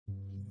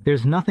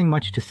There's nothing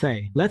much to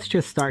say. Let's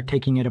just start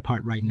taking it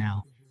apart right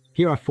now.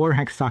 Here are 4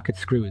 hex socket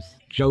screws,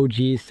 Joe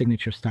G's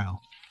signature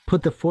style.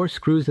 Put the 4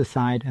 screws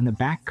aside and the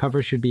back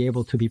cover should be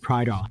able to be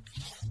pried off.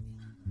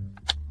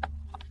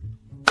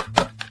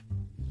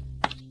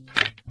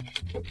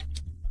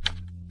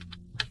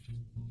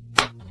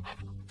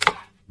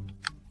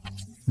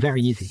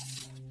 Very easy.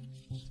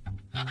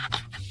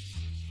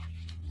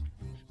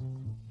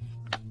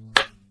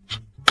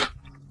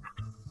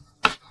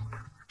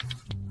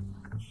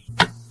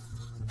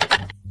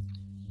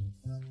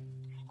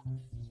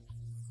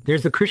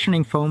 There's a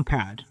cushioning foam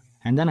pad,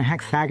 and then a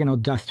hexagonal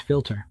dust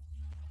filter.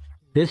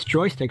 This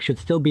joystick should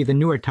still be the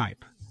newer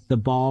type, the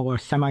ball or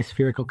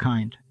semi-spherical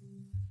kind.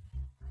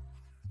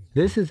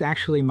 This is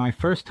actually my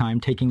first time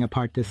taking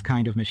apart this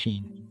kind of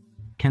machine.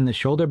 Can the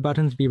shoulder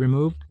buttons be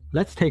removed?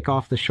 Let's take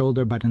off the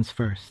shoulder buttons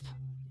first.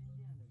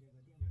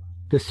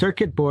 The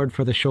circuit board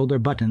for the shoulder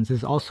buttons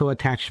is also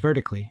attached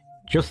vertically,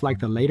 just like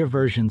the later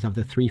versions of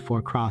the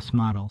 3/4 cross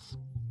models.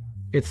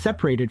 It's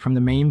separated from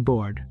the main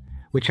board,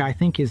 which I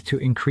think is to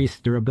increase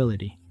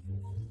durability.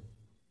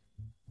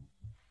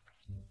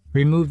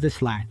 Remove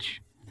this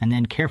latch, and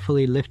then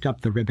carefully lift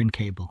up the ribbon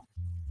cable.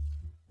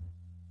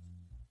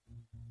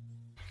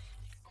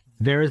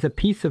 There is a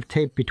piece of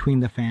tape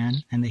between the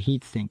fan and the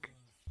heatsink.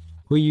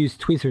 We use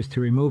tweezers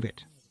to remove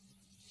it.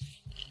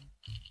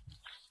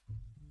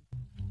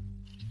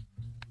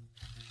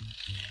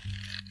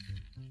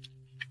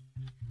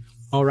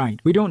 Alright,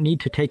 we don't need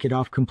to take it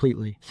off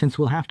completely, since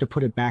we'll have to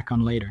put it back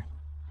on later.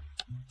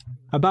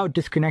 About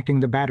disconnecting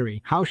the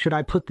battery, how should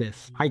I put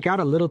this? I got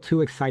a little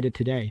too excited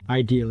today.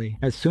 Ideally,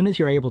 as soon as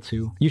you're able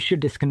to, you should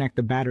disconnect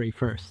the battery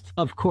first.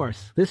 Of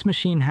course, this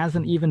machine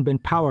hasn't even been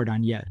powered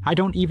on yet. I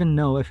don't even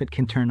know if it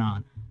can turn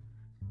on.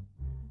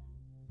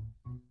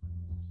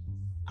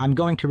 I'm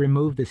going to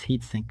remove this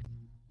heatsink.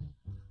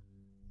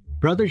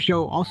 Brother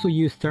Joe also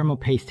used thermal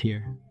paste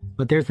here,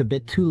 but there's a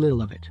bit too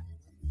little of it.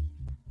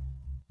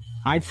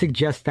 I'd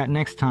suggest that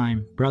next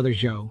time, Brother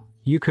Joe,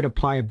 you could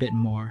apply a bit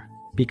more,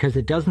 because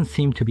it doesn't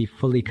seem to be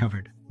fully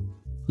covered.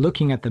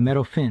 Looking at the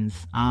metal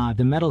fins,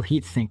 the metal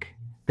heatsink,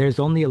 there's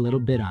only a little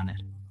bit on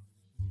it.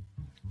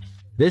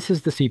 This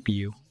is the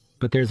CPU,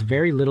 but there's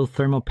very little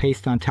thermal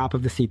paste on top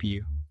of the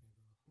CPU.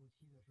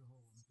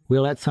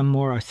 We'll add some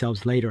more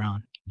ourselves later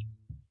on.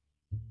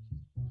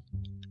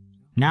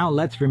 Now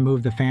let's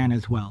remove the fan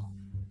as well.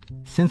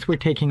 Since we're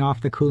taking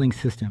off the cooling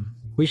system,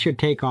 we should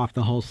take off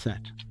the whole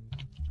set.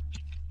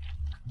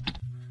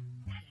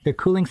 The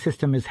cooling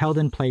system is held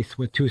in place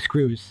with 2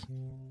 screws.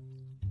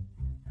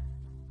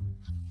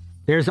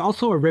 There's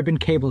also a ribbon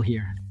cable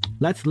here.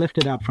 Let's lift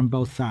it up from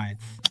both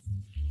sides.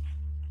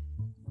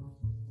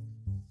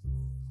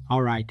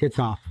 Alright, it's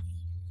off.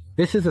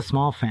 This is a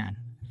small fan,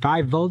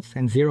 5 volts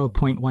and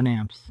 0.1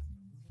 amps.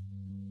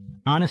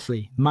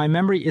 Honestly, my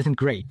memory isn't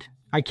great.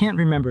 I can't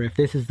remember if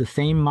this is the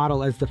same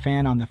model as the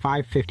fan on the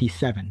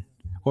 557,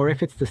 or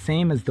if it's the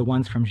same as the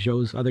ones from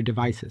Joe's other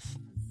devices.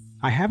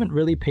 I haven't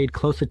really paid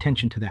close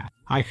attention to that.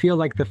 I feel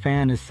like the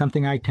fan is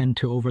something I tend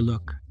to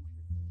overlook.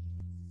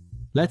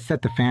 Let's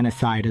set the fan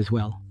aside as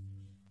well.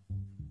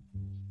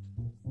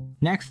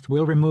 Next,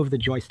 we'll remove the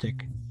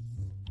joystick.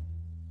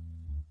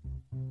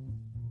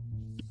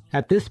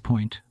 At this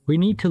point, we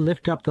need to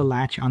lift up the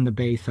latch on the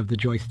base of the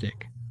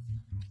joystick.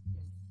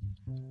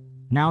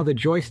 Now the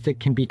joystick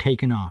can be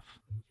taken off.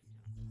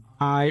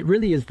 It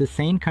really is the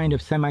same kind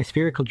of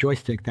semi-spherical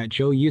joystick that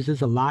Joe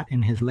uses a lot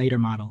in his later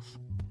models.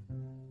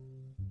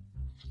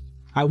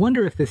 I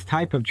wonder if this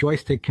type of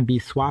joystick can be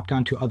swapped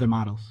onto other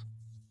models.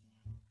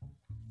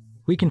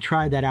 We can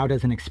try that out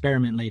as an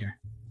experiment later.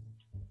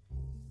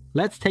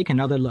 Let's take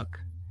another look.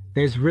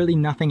 There's really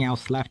nothing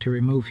else left to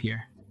remove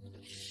here.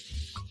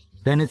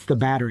 Then it's the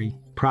battery.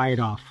 Pry it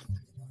off.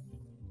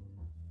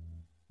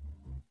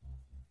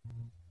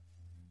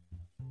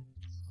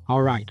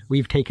 Alright,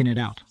 we've taken it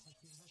out.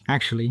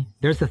 Actually,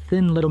 there's a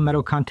thin little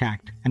metal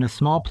contact and a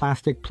small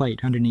plastic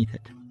plate underneath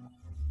it.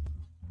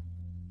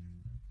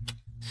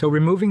 So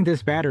removing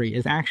this battery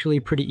is actually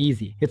pretty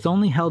easy. It's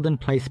only held in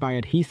place by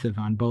adhesive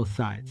on both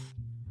sides.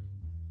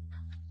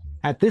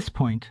 At this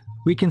point,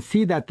 we can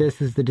see that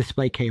this is the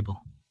display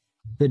cable.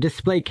 The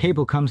display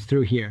cable comes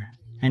through here,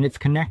 and its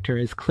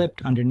connector is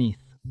clipped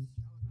underneath.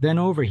 Then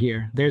over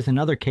here, there's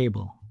another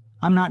cable.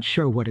 I'm not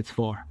sure what it's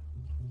for.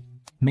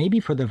 Maybe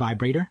for the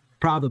vibrator?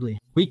 Probably.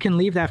 We can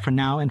leave that for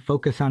now and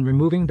focus on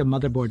removing the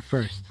motherboard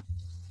first.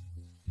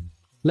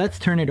 Let's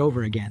turn it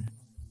over again.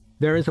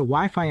 There is a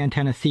Wi-Fi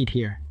antenna seat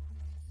here.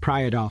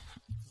 Pry it off.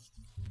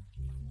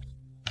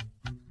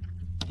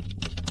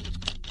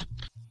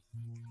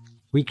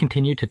 We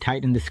continue to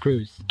tighten the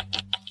screws.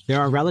 There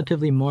are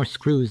relatively more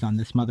screws on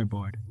this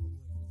motherboard.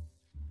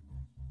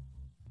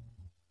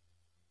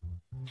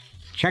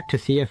 Check to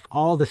see if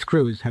all the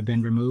screws have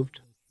been removed.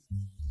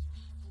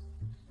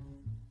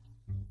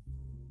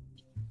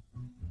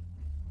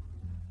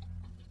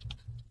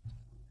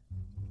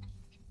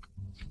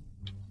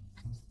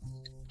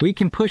 We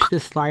can push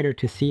this slider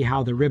to see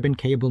how the ribbon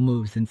cable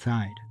moves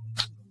inside.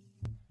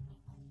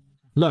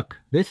 Look,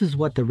 this is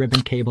what the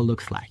ribbon cable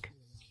looks like.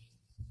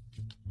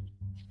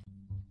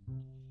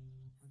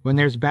 When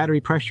there's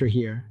battery pressure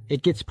here,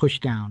 it gets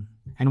pushed down,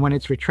 and when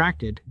it's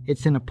retracted,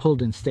 it's in a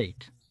pulled-in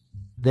state.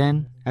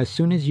 Then, as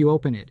soon as you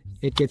open it,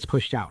 it gets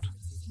pushed out.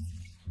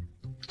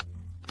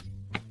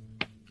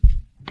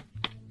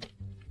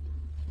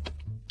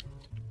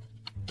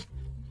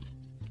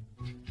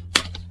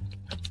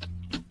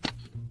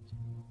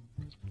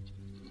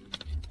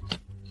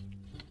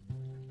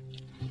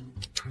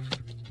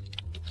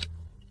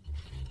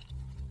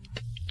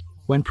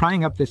 When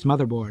prying up this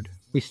motherboard,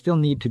 we still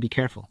need to be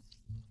careful.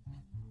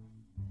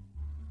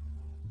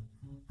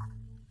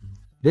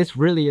 This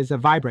really is a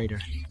vibrator,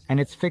 and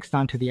it's fixed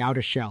onto the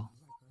outer shell.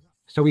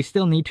 So we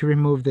still need to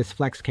remove this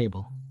flex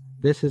cable.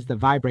 This is the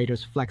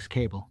vibrator's flex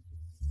cable.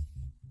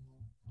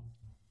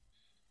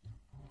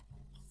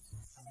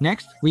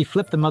 Next, we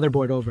flip the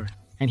motherboard over,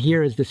 and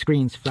here is the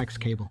screen's flex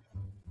cable.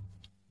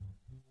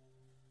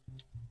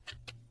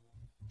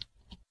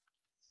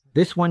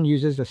 This one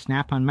uses a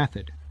snap-on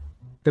method.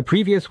 The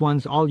previous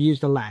ones all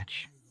used a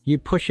latch.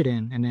 You'd push it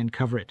in and then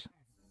cover it.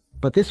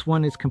 But this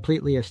one is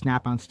completely a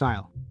snap-on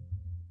style.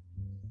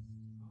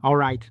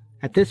 Alright,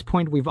 at this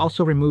point we've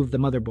also removed the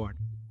motherboard.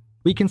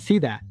 We can see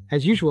that,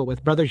 as usual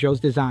with Brother Joe's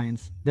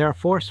designs, there are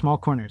 4 small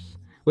corners,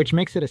 which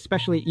makes it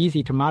especially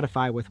easy to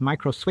modify with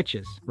micro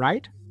switches,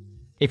 right?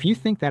 If you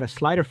think that a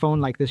slider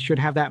phone like this should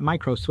have that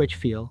micro switch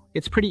feel,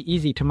 it's pretty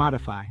easy to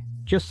modify.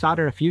 Just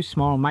solder a few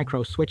small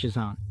micro switches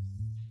on.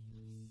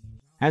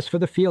 As for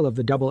the feel of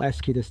the double S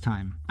key this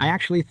time, I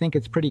actually think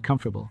it's pretty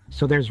comfortable,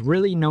 so there's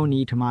really no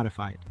need to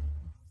modify it.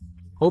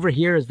 Over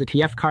here is the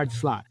TF card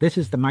slot. This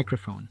is the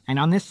microphone, and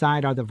on this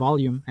side are the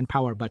volume and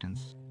power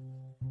buttons.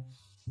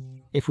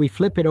 If we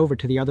flip it over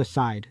to the other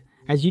side,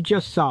 as you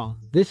just saw,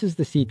 this is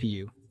the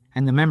CPU,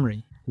 and the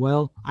memory,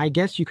 well, I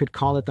guess you could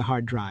call it the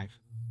hard drive.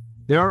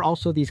 There are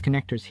also these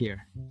connectors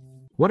here.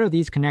 What are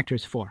these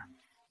connectors for?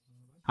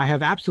 I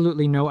have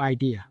absolutely no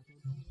idea.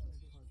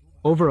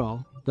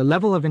 Overall, the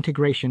level of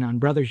integration on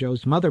Brother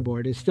Joe's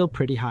motherboard is still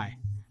pretty high,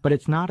 but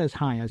it's not as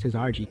high as his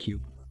RG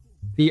Cube.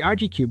 The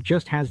RG Cube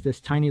just has this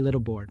tiny little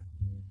board.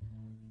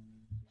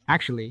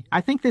 Actually,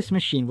 I think this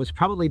machine was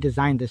probably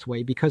designed this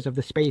way because of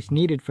the space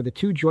needed for the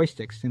 2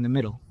 joysticks in the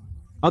middle.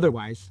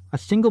 Otherwise, a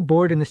single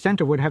board in the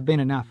center would have been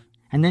enough,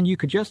 and then you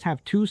could just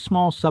have 2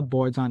 small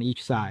subboards on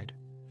each side.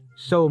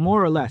 So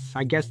more or less,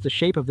 I guess the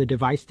shape of the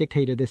device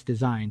dictated this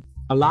design.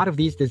 A lot of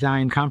these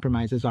design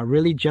compromises are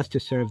really just to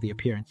serve the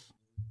appearance.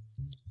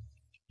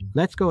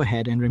 Let's go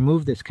ahead and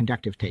remove this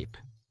conductive tape.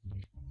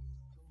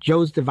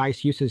 Joe's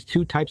device uses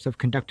 2 types of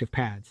conductive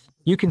pads.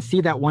 You can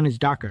see that one is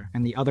darker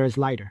and the other is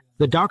lighter.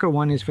 The darker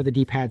one is for the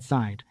D-pad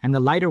side, and the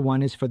lighter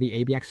one is for the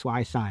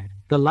ABXY side.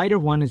 The lighter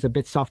one is a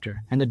bit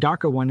softer, and the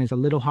darker one is a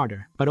little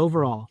harder, but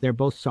overall, they're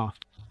both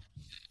soft.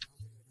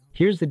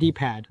 Here's the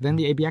D-pad, then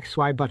the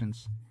ABXY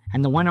buttons,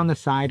 and the one on the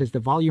side is the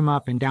volume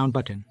up and down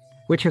button,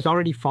 which has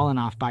already fallen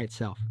off by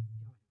itself.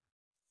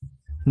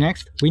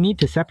 Next, we need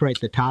to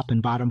separate the top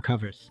and bottom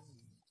covers.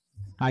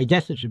 I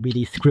guess it should be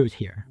these screws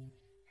here.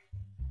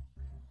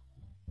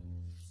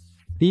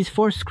 These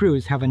 4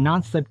 screws have a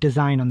non-slip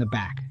design on the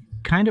back,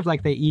 kind of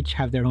like they each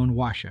have their own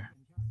washer.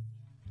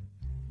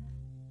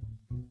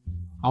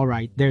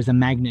 Alright, there's a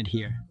magnet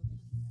here.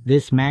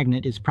 This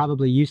magnet is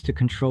probably used to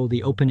control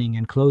the opening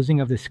and closing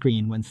of the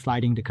screen when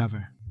sliding the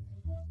cover.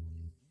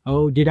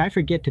 Oh, did I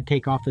forget to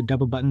take off the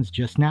double buttons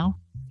just now?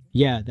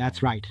 Yeah,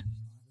 that's right.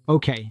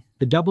 Okay,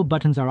 the double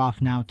buttons are off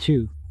now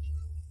too.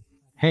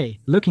 Hey,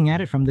 looking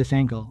at it from this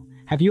angle,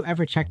 have you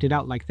ever checked it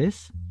out like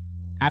this?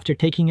 After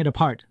taking it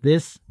apart,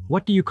 this,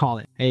 what do you call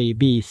it? A,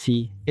 B,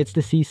 C. It's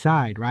the C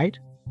side, right?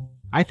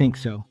 I think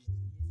so.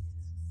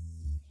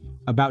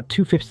 About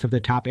 2/5 of the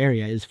top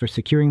area is for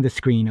securing the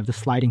screen of the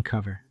sliding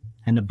cover,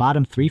 and the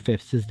bottom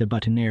 3/5 is the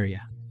button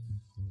area.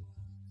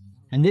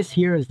 And this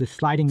here is the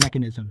sliding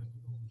mechanism.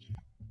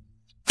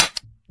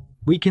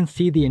 We can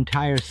see the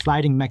entire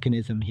sliding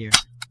mechanism here.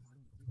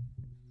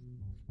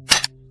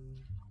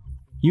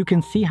 You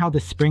can see how the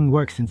spring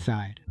works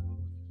inside.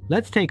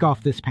 Let's take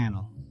off this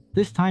panel.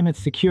 This time it's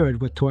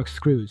secured with Torx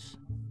screws.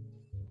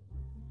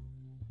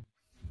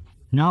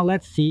 Now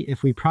let's see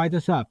if we pry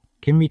this up.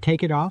 Can we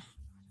take it off?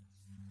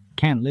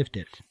 Can't lift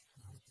it.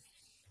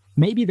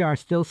 Maybe there are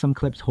still some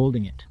clips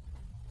holding it.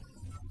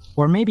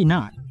 Or maybe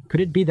not. Could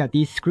it be that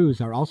these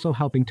screws are also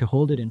helping to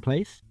hold it in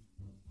place?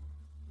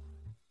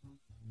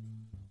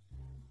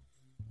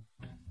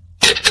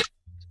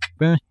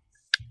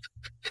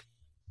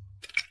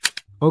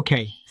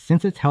 Okay,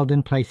 since it's held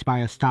in place by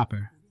a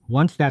stopper,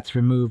 once that's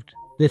removed,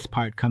 this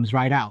part comes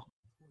right out.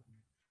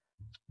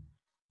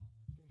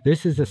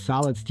 This is a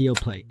solid steel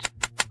plate.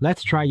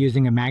 Let's try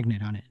using a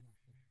magnet on it.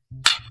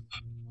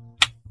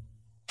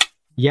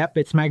 Yep,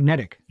 it's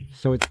magnetic,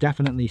 so it's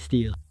definitely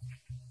steel.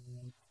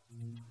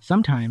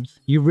 Sometimes,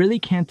 you really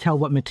can't tell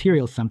what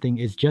material something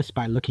is just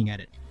by looking at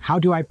it. How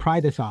do I pry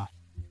this off?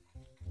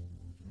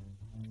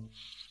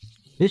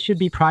 This should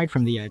be pried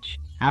from the edge.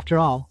 After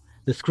all,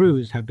 the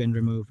screws have been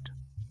removed.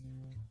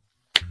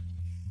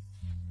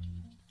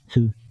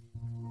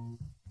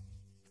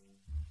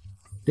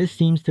 This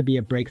seems to be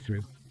a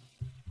breakthrough.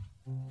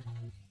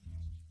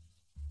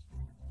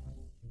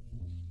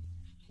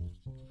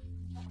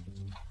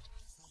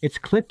 It's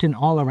clipped in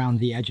all around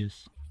the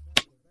edges.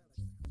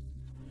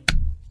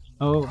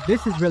 Oh,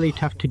 this is really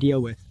tough to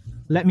deal with.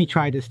 Let me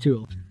try this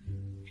tool.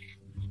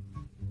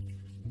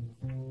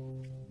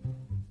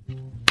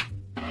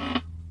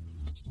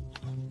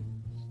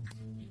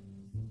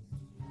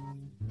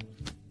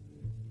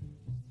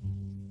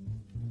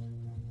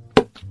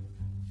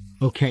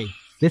 Okay,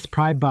 this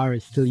pry bar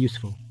is still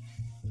useful.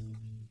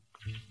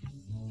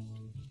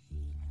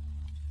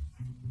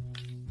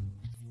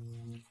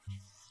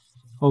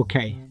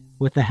 Okay,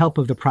 with the help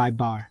of the pry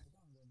bar.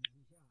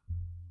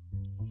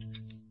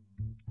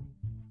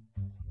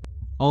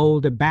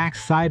 Oh, the back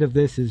side of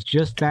this is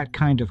just that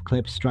kind of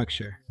clip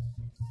structure.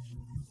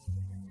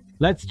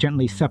 Let's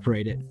gently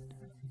separate it.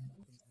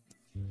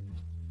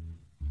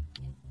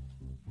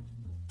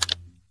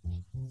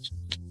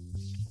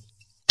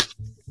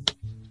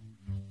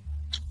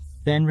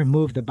 Then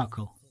remove the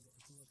buckle.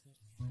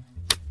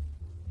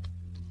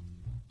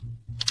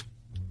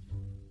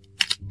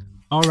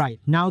 Alright,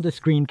 now the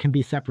screen can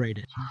be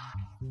separated.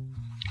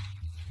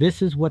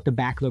 This is what the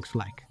back looks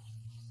like.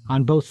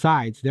 On both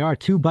sides, there are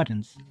two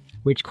buttons,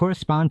 which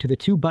correspond to the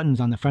two buttons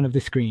on the front of the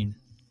screen,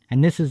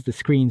 and this is the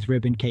screen's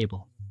ribbon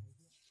cable.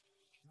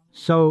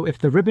 So if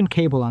the ribbon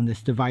cable on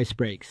this device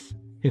breaks,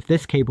 if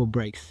this cable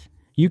breaks,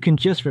 you can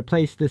just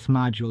replace this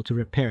module to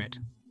repair it.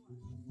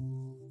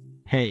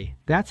 Hey,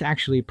 that's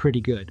actually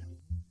pretty good.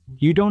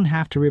 You don't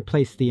have to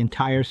replace the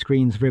entire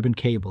screen's ribbon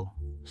cable,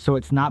 so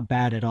it's not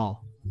bad at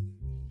all.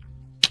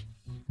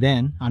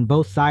 Then, on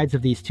both sides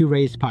of these two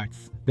raised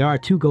parts, there are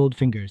two gold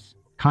fingers,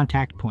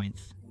 contact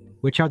points,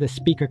 which are the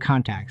speaker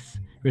contacts,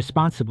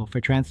 responsible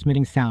for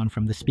transmitting sound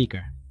from the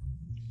speaker.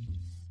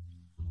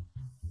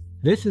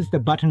 This is the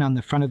button on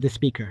the front of the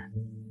speaker.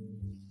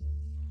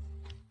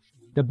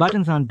 The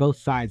buttons on both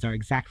sides are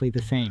exactly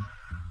the same.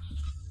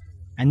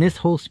 And this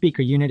whole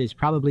speaker unit is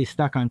probably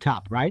stuck on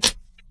top, right?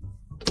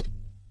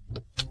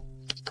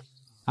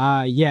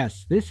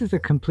 Yes, this is a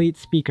complete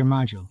speaker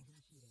module.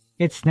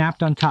 It's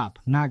snapped on top,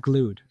 not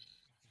glued.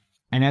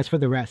 And as for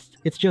the rest,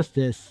 it's just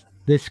this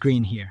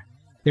screen here.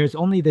 There's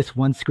only this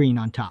one screen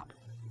on top.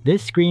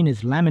 This screen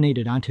is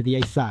laminated onto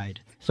the side,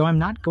 so I'm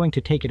not going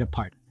to take it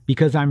apart,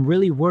 because I'm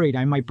really worried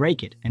I might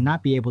break it and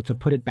not be able to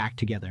put it back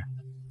together.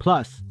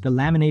 Plus, the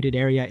laminated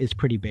area is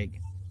pretty big.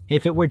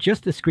 If it were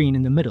just the screen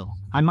in the middle,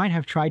 I might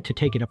have tried to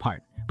take it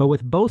apart, but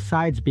with both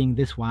sides being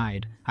this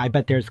wide, I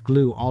bet there's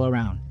glue all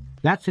around.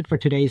 That's it for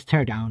today's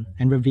teardown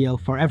and reveal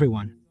for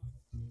everyone.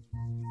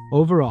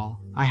 Overall,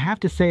 I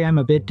have to say I'm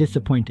a bit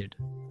disappointed.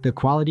 The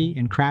quality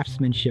and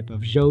craftsmanship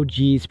of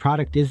Zhouji's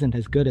product isn't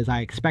as good as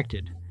I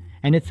expected,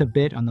 and it's a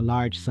bit on the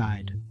large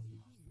side.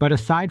 But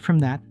aside from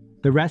that,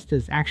 the rest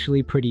is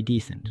actually pretty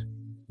decent.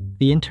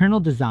 The internal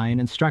design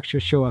and structure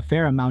show a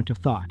fair amount of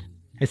thought,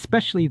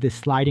 especially this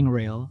sliding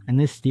rail and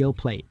this steel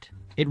plate.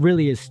 It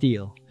really is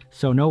steel,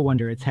 so no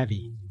wonder it's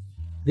heavy.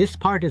 This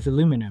part is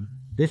aluminum.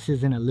 This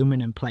is an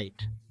aluminum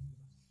plate.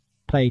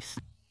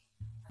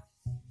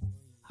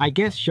 I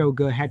guess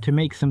Shoga had to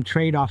make some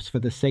trade-offs for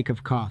the sake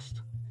of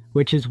cost,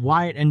 which is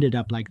why it ended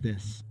up like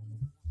this.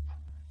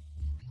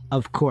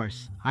 Of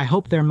course, I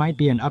hope there might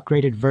be an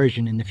upgraded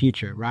version in the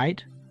future,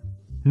 right?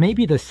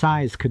 Maybe the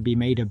size could be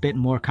made a bit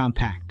more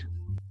compact.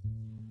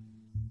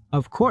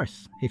 Of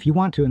course, if you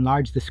want to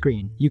enlarge the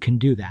screen, you can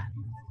do that.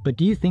 But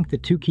do you think the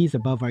two keys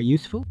above are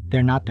useful?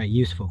 They're not that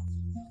useful.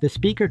 The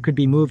speaker could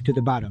be moved to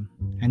the bottom,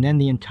 and then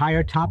the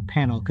entire top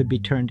panel could be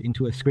turned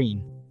into a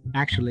screen.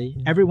 Actually,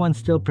 everyone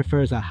still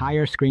prefers a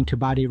higher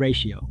screen-to-body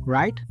ratio,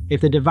 right? If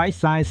the device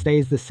size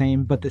stays the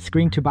same but the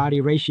screen-to-body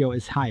ratio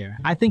is higher,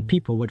 I think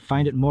people would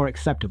find it more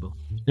acceptable.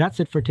 That's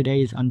it for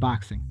today's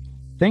unboxing.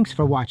 Thanks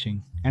for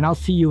watching, and I'll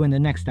see you in the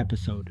next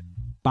episode.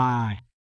 Bye.